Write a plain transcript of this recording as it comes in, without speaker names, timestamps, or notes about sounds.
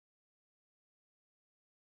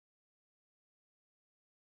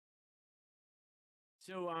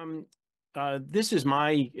This is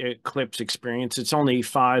my eclipse experience. It's only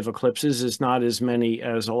 5 eclipses. It's not as many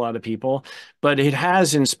as a lot of people, but it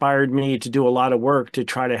has inspired me to do a lot of work to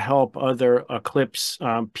try to help other eclipse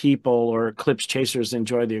people or eclipse chasers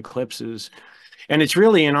enjoy the eclipses. And it's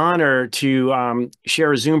really an honor to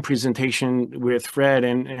share a Zoom presentation with Fred.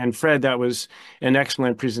 And Fred, that was an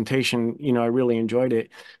excellent presentation. I really enjoyed it.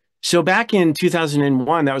 So back in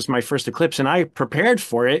 2001, that was my first eclipse, and I prepared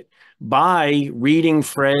for it by reading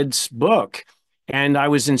Fred's book. And I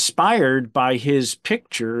was inspired by his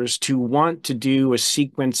pictures to want to do a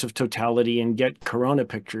sequence of totality and get corona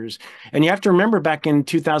pictures. And you have to remember back in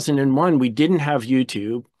 2001, we didn't have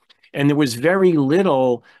YouTube, and there was very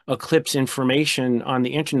little eclipse information on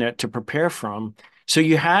the internet to prepare from. So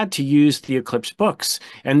you had to use the eclipse books.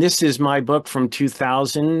 And this is my book from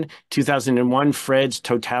 2000, 2001, Fred's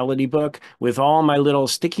totality book, with all my little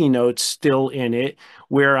sticky notes still in it,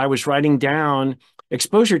 where I was writing down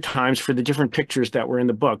exposure times for the different pictures that were in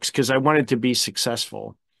the books because I wanted to be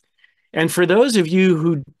successful. And for those of you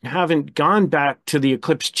who haven't gone back to the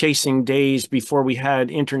eclipse chasing days before we had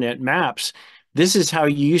internet maps, this is how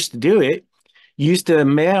you used to do it. You used to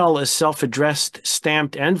mail a self-addressed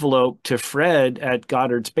stamped envelope to Fred at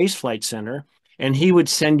Goddard Space Flight Center, and he would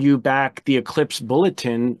send you back the eclipse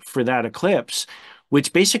bulletin for that eclipse,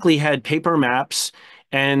 which basically had paper maps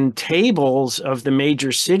and tables of the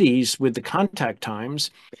major cities with the contact times.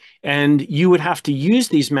 And you would have to use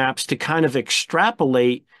these maps to kind of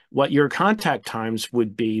extrapolate what your contact times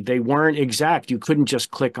would be. They weren't exact. You couldn't just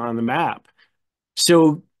click on the map.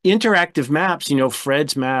 So interactive maps,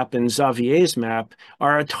 Fred's map and Xavier's map,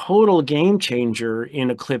 are a total game changer in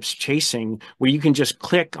eclipse chasing, where you can just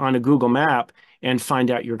click on a Google map and find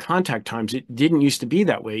out your contact times. It didn't used to be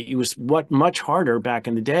that way. It was much harder back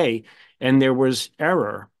in the day, and there was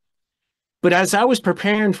error. But as I was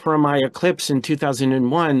preparing for my eclipse in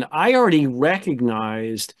 2001, I already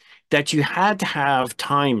recognized that you had to have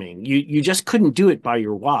timing. You just couldn't do it by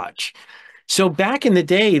your watch. So back in the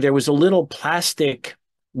day, there was a little plastic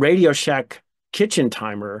Radio Shack kitchen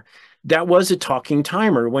timer that was a talking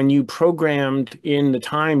timer. When you programmed in the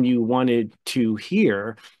time you wanted to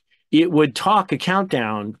hear, it would talk a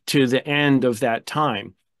countdown to the end of that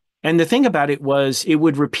time. And the thing about it was it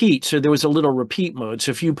would repeat. So there was a little repeat mode.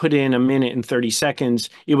 So if you put in 1 minute and 30 seconds,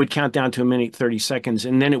 it would count down to 1 minute, 30 seconds,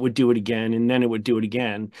 and then it would do it again, and then it would do it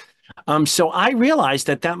again. So I realized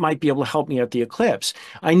that that might be able to help me at the eclipse.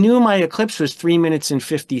 I knew my eclipse was 3 minutes and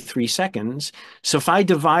 53 seconds. So if I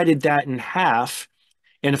divided that in half,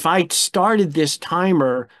 and if I started this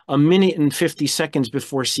timer 1 minute and 50 seconds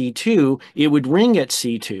before C2, it would ring at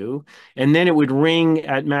C2, and then it would ring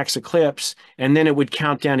at max eclipse, and then it would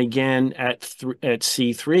count down again at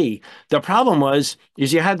C3. The problem is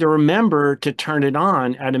you had to remember to turn it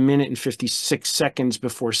on at 1 minute and 56 seconds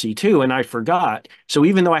before C2, and I forgot. So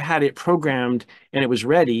even though I had it programmed and it was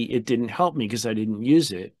ready, it didn't help me because I didn't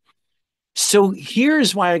use it. So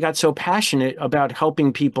here's why I got so passionate about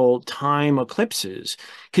helping people time eclipses.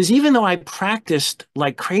 Because even though I practiced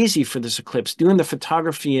like crazy for this eclipse, doing the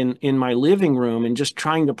photography in my living room and just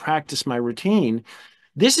trying to practice my routine,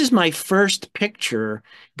 this is my first picture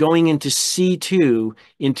going into C2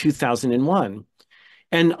 in 2001.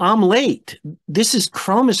 And I'm late. This is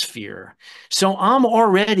chromosphere. So I'm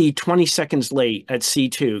already 20 seconds late at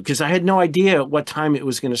C2 because I had no idea what time it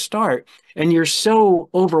was going to start. And you're so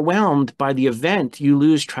overwhelmed by the event, you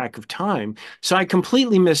lose track of time. So I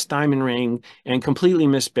completely missed Diamond Ring and completely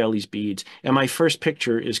missed Bailey's Beads. And my first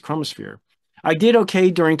picture is chromosphere. I did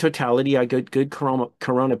okay during totality. I got good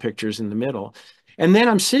corona pictures in the middle. And then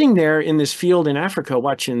I'm sitting there in this field in Africa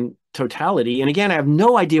watching totality. And again, I have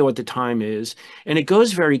no idea what the time is. And it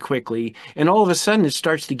goes very quickly. And all of a sudden, it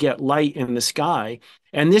starts to get light in the sky.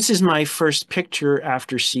 And this is my first picture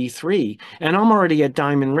after C3. And I'm already at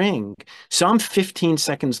Diamond Ring. So I'm 15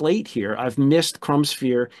 seconds late here. I've missed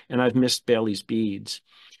chromosphere and I've missed Bailey's Beads.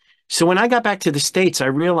 So when I got back to the States, I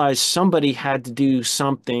realized somebody had to do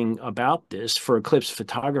something about this for eclipse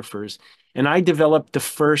photographers. And I developed the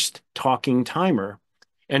first talking timer.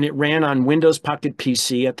 And it ran on Windows Pocket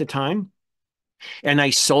PC at the time. And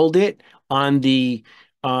I sold it on the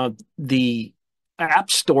app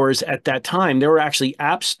stores at that time. There were actually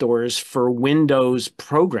app stores for Windows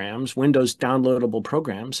programs, Windows downloadable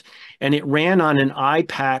programs. And it ran on an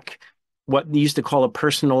iPac what they used to call a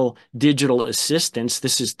personal digital assistant.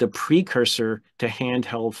 This is the precursor to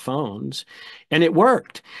handheld phones, and it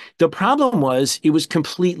worked. The problem was it was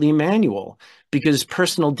completely manual because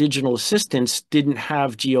personal digital assistants didn't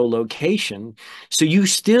have geolocation. So you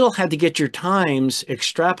still had to get your times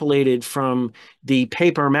extrapolated from the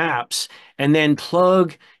paper maps and then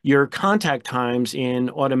plug your contact times in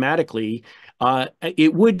automatically.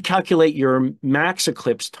 It would calculate your max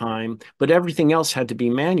eclipse time, but everything else had to be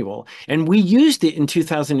manual. And we used it in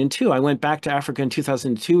 2002. I went back to Africa in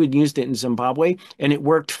 2002 and used it in Zimbabwe, and it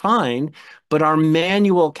worked fine. But our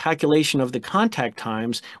manual calculation of the contact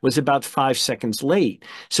times was about 5 seconds late.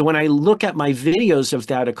 So when I look at my videos of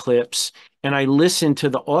that eclipse and I listen to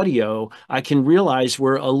the audio, I can realize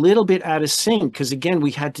we're a little bit out of sync because, again,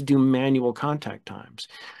 we had to do manual contact times.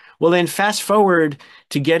 Well, then fast forward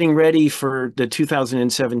to getting ready for the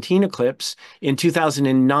 2017 eclipse. In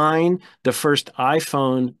 2009, the first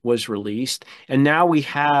iPhone was released, and now we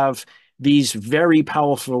have these very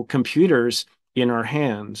powerful computers in our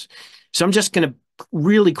hands. So I'm just going to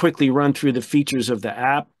really quickly run through the features of the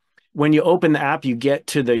app. When you open the app, you get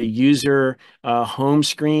to the user home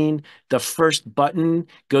screen. The first button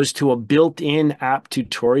goes to a built-in app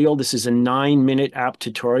tutorial. This is a 9-minute app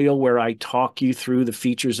tutorial where I talk you through the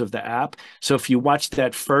features of the app. So if you watch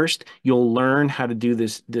that first, you'll learn how to do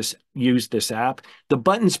use this app. The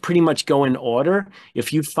buttons pretty much go in order.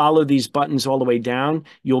 If you follow these buttons all the way down,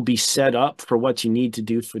 you'll be set up for what you need to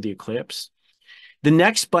do for the eclipse. The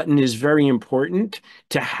next button is very important.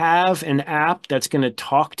 To have an app that's going to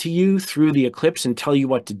talk to you through the eclipse and tell you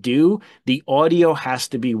what to do, the audio has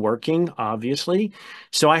to be working, obviously.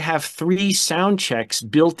 So I have 3 sound checks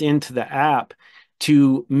built into the app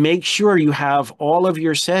to make sure you have all of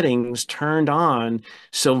your settings turned on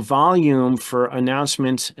so volume for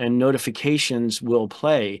announcements and notifications will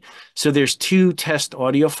play. So there's 2 test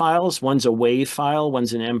audio files. One's a WAV file,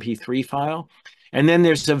 one's an MP3 file. And then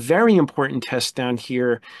there's a very important test down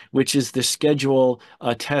here, which is the schedule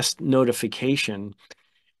test notification.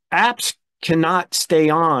 Apps cannot stay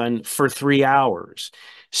on for 3 hours.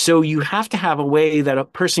 So you have to have a way that a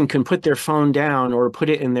person can put their phone down or put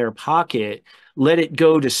it in their pocket, let it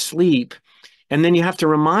go to sleep, and then you have to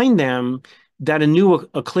remind them that a new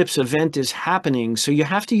eclipse event is happening. So you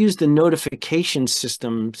have to use the notification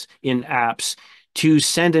systems in apps to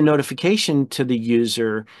send a notification to the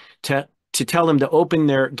user to tell them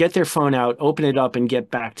to get their phone out, open it up, and get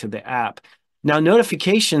back to the app. Now,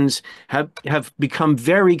 notifications have become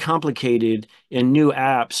very complicated in new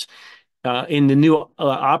apps, in the new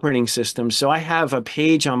operating system. So I have a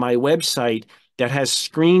page on my website that has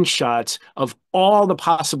screenshots of all the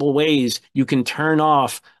possible ways you can turn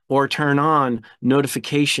off or turn on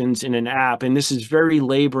notifications in an app. And this is very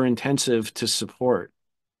labor intensive to support.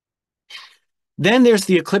 Then there's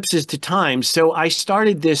the eclipses to time. So I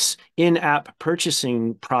started this in-app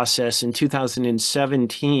purchasing process in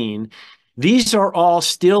 2017. These are all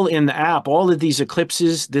still in the app. All of these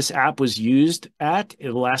eclipses, this app was used at,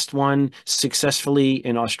 the last one successfully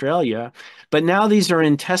in Australia. But now these are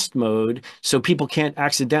in test mode, so people can't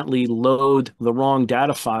accidentally load the wrong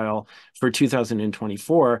data file for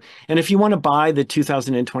 2024. And if you want to buy the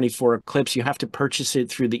 2024 eclipse, you have to purchase it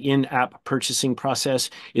through the in-app purchasing process.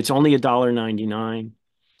 It's only $1.99.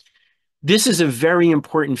 This is a very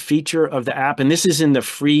important feature of the app, and this is in the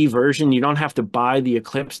free version. You don't have to buy the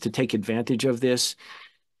eclipse to take advantage of this.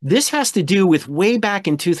 This has to do with way back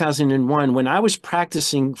in 2001 when I was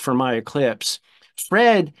practicing for my eclipse.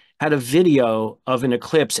 Fred had a video of an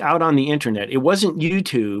eclipse out on the internet. It wasn't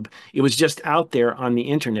YouTube. It was just out there on the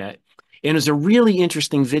internet. And it was a really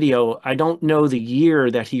interesting video. I don't know the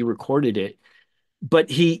year that he recorded it,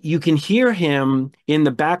 but you can hear him in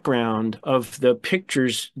the background of the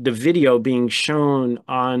pictures, the video being shown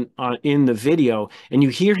in the video, and you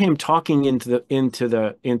hear him talking into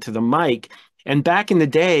the mic. And back in the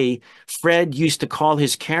day, Fred used to call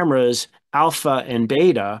his cameras alpha and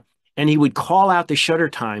beta, and he would call out the shutter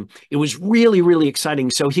time. It was really, really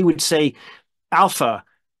exciting. So he would say alpha,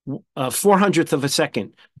 400th of a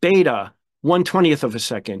second, beta, 1/20th of a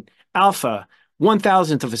second, alpha,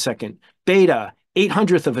 1,000th of a second, beta,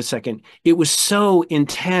 800th of a second. It was so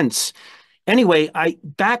intense. Anyway,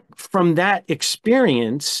 back from that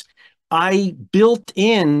experience, I built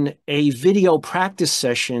in a video practice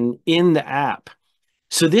session in the app.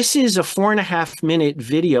 So this is a 4.5-minute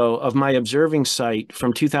video of my observing site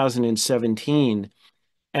from 2017,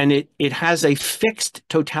 and it has a fixed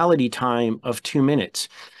totality time of 2 minutes.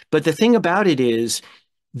 But the thing about it is,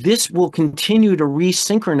 this will continue to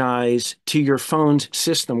resynchronize to your phone's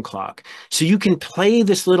system clock. So you can play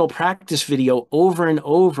this little practice video over and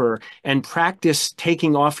over and practice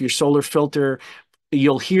taking off your solar filter.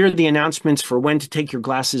 You'll hear the announcements for when to take your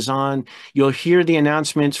glasses on. You'll hear the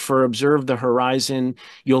announcements for observe the horizon.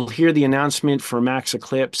 You'll hear the announcement for max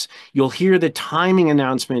eclipse. You'll hear the timing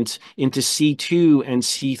announcements into C2 and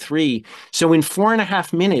C3. So in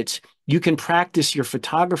 4.5 minutes, you can practice your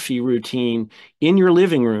photography routine in your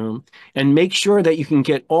living room and make sure that you can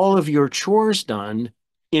get all of your chores done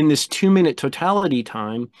in this 2-minute totality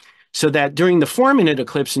time, so that during the 4-minute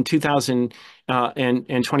eclipse in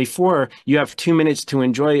 2024, you have 2 minutes to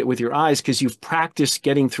enjoy it with your eyes because you've practiced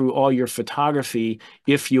getting through all your photography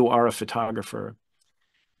if you are a photographer.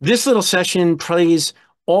 This little session plays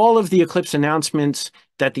all of the eclipse announcements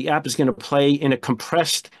that the app is going to play in a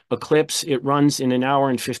compressed eclipse. It runs in 1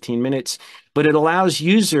 hour and 15 minutes, but it allows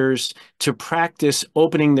users to practice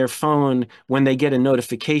opening their phone when they get a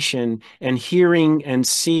notification and hearing and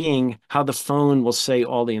seeing how the phone will say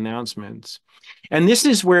all the announcements. And this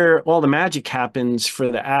is where all the magic happens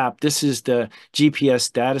for the app. This is the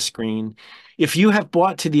GPS data screen. If you have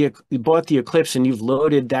bought the Eclipse and you've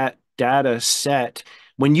loaded that data set,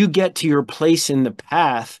 when you get to your place in the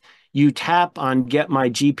path, you tap on Get My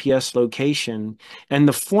GPS Location, and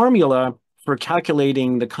the formula for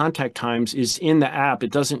calculating the contact times is in the app.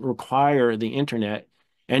 It doesn't require the internet,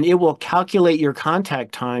 and it will calculate your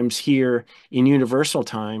contact times here in universal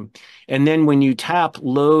time. And then when you tap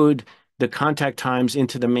Load the contact times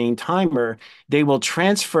into the main timer, they will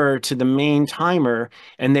transfer to the main timer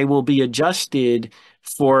and they will be adjusted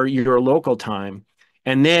for your local time.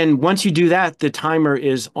 And then once you do that, the timer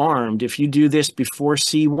is armed. If you do this before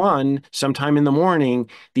C1, sometime in the morning,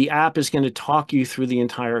 the app is going to talk you through the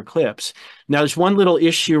entire eclipse. Now, there's one little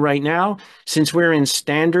issue right now. Since we're in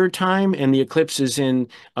standard time and the eclipse is in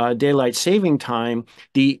daylight saving time,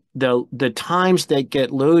 the times that get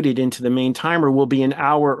loaded into the main timer will be an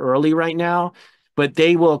hour early right now, but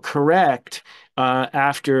they will correct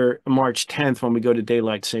after March 10th when we go to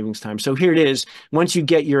daylight savings time. So here it is. Once you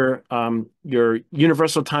get your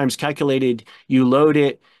universal times calculated, you load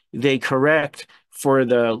it, they correct for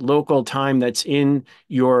the local time that's in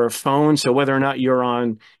your phone. So whether or not you're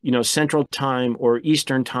on, Central time or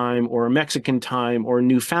Eastern time or Mexican time or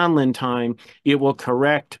Newfoundland time, it will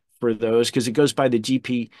correct for those because it goes by the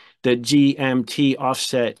GMT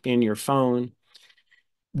offset in your phone.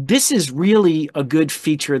 This is really a good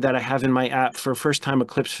feature that I have in my app for first-time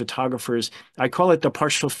eclipse photographers. I call it the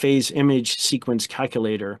partial phase image sequence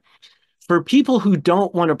calculator. For people who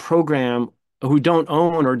don't want to program, who don't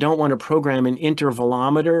own or don't want to program an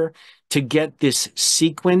intervalometer to get this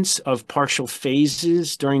sequence of partial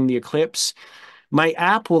phases during the eclipse, my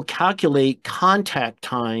app will calculate contact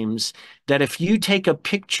times that if you take a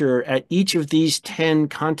picture at each of these 10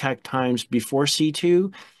 contact times before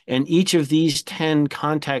C2 and each of these 10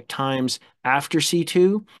 contact times after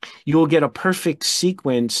C2, you will get a perfect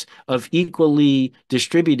sequence of equally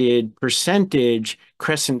distributed percentage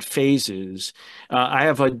crescent phases. I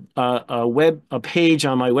have a page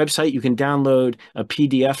on my website. You can download a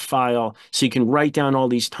PDF file so you can write down all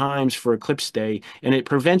these times for eclipse day, and it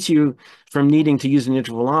prevents you from needing to use an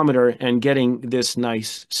intervalometer and getting this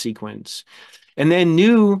nice sequence. And then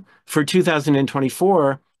new for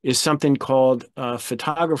 2024 is something called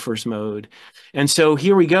photographer's mode. And so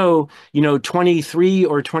here we go, 23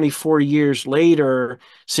 or 24 years later,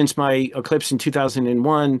 since my eclipse in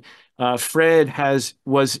 2001, Fred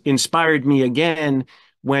was inspired me again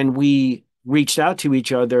when we reached out to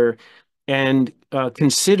each other and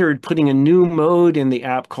considered putting a new mode in the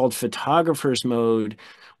app called photographer's mode,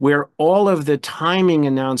 where all of the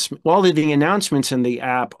announcements in the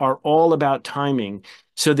app are all about timing.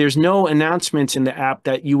 So there's no announcements in the app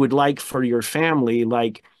that you would like for your family,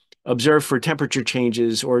 like observe for temperature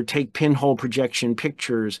changes or take pinhole projection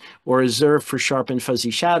pictures or observe for sharp and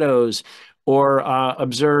fuzzy shadows or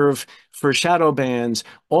observe for shadow bands.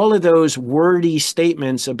 All of those wordy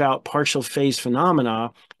statements about partial phase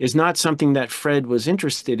phenomena is not something that Fred was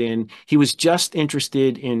interested in. He was just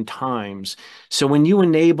interested in times. So when you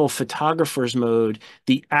enable photographer's mode,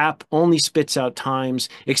 the app only spits out times,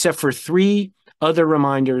 except for 3 other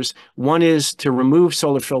reminders. One is to remove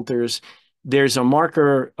solar filters. There's a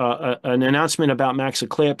marker, an announcement about max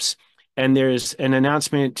eclipse, and there's an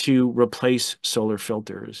announcement to replace solar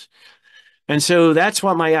filters. And so that's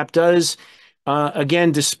what my app does.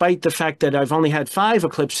 Again, despite the fact that I've only had 5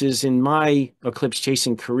 eclipses in my eclipse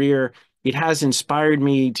chasing career, it has inspired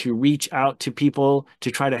me to reach out to people to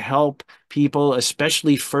try to help people,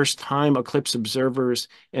 especially first-time eclipse observers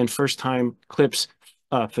and first-time eclipse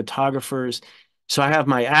photographers. So I have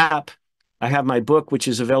my app, I have my book, which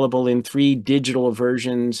is available in 3 digital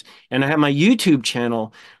versions, and I have my YouTube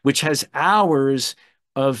channel, which has hours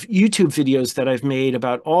of YouTube videos that I've made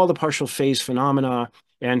about all the partial phase phenomena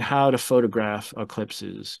and how to photograph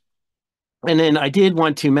eclipses. And then I did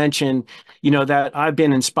want to mention, that I've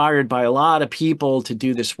been inspired by a lot of people to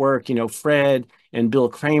do this work, Fred and Bill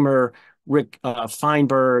Kramer, Rick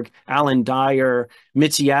Feinberg, Alan Dyer,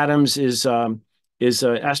 Mitzi Adams is an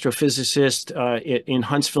astrophysicist in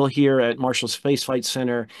Huntsville here at Marshall Space Flight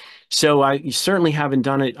Center. So I certainly haven't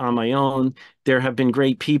done it on my own. There have been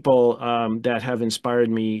great people that have inspired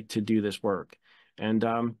me to do this work. And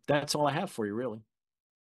that's all I have for you, really.